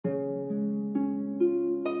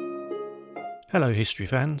Hello history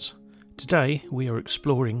fans, today we are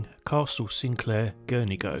exploring Castle Sinclair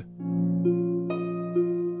Girnigoe.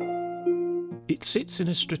 It sits in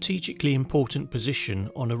a strategically important position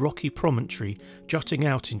on a rocky promontory jutting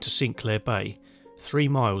out into Sinclair Bay, 3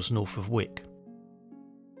 miles north of Wick.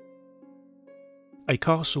 A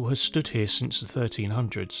castle has stood here since the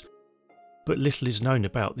 1300s, but little is known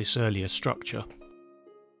about this earlier structure.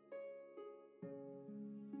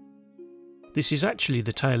 This is actually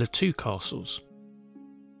the tale of two castles.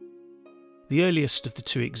 The earliest of the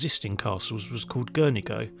two existing castles was called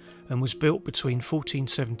Girnigoe and was built between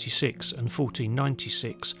 1476 and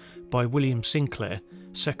 1496 by William Sinclair,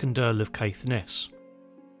 2nd Earl of Caithness.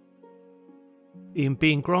 In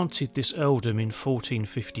being granted this earldom in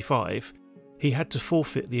 1455, he had to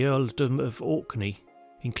forfeit the earldom of Orkney,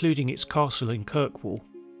 including its castle in Kirkwall,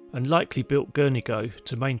 and likely built Girnigoe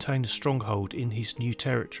to maintain a stronghold in his new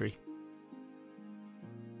territory.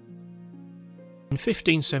 In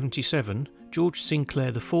 1577, George Sinclair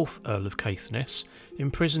IV, Earl of Caithness,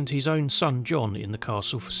 imprisoned his own son John in the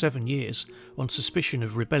castle for 7 years on suspicion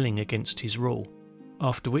of rebelling against his rule,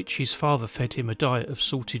 after which his father fed him a diet of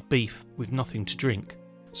salted beef with nothing to drink,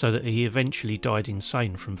 so that he eventually died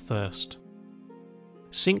insane from thirst.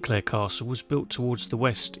 Sinclair Castle was built towards the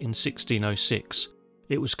west in 1606.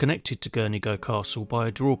 It was connected to Girnigoe Castle by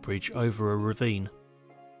a drawbridge over a ravine.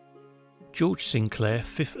 George Sinclair,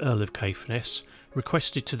 5th Earl of Caithness,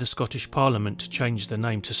 requested to the Scottish Parliament to change the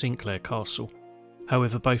name to Sinclair Castle.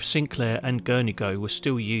 However, both Sinclair and Girnigoe were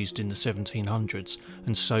still used in the 1700s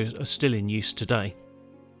and so are still in use today.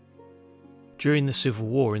 During the Civil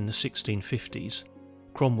War in the 1650s,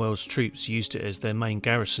 Cromwell's troops used it as their main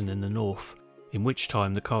garrison in the north, in which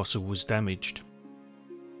time the castle was damaged.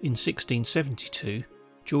 In 1672,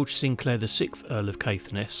 George Sinclair, the 6th Earl of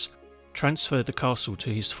Caithness, transferred the castle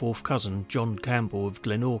to his 4th cousin John Campbell of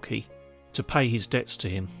Glenorchy to pay his debts to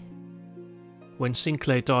him. When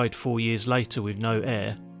Sinclair died 4 years later with no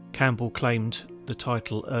heir, Campbell claimed the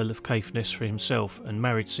title Earl of Caithness for himself and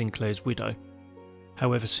married Sinclair's widow.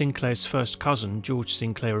 However, Sinclair's first cousin, George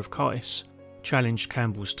Sinclair of Caius, challenged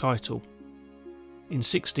Campbell's title. In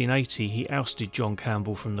 1680 he ousted John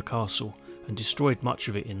Campbell from the castle and destroyed much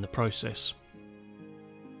of it in the process.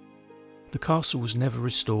 The castle was never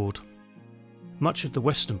restored. Much of the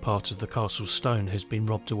western part of the castle's stone has been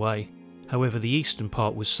robbed away. However, the eastern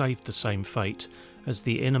part was saved the same fate, as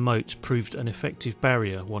the inner moat proved an effective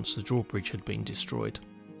barrier once the drawbridge had been destroyed.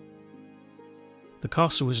 The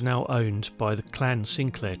castle is now owned by the Clan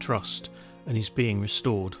Sinclair Trust and is being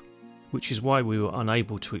restored, which is why we were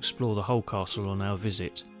unable to explore the whole castle on our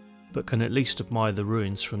visit, but can at least admire the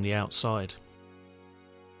ruins from the outside.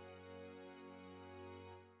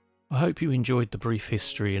 I hope you enjoyed the brief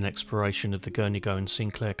history and exploration of the Girnigoe and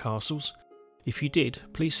Sinclair castles. If you did,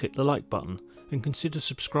 please hit the like button and consider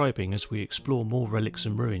subscribing as we explore more relics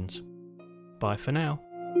and ruins. Bye for now.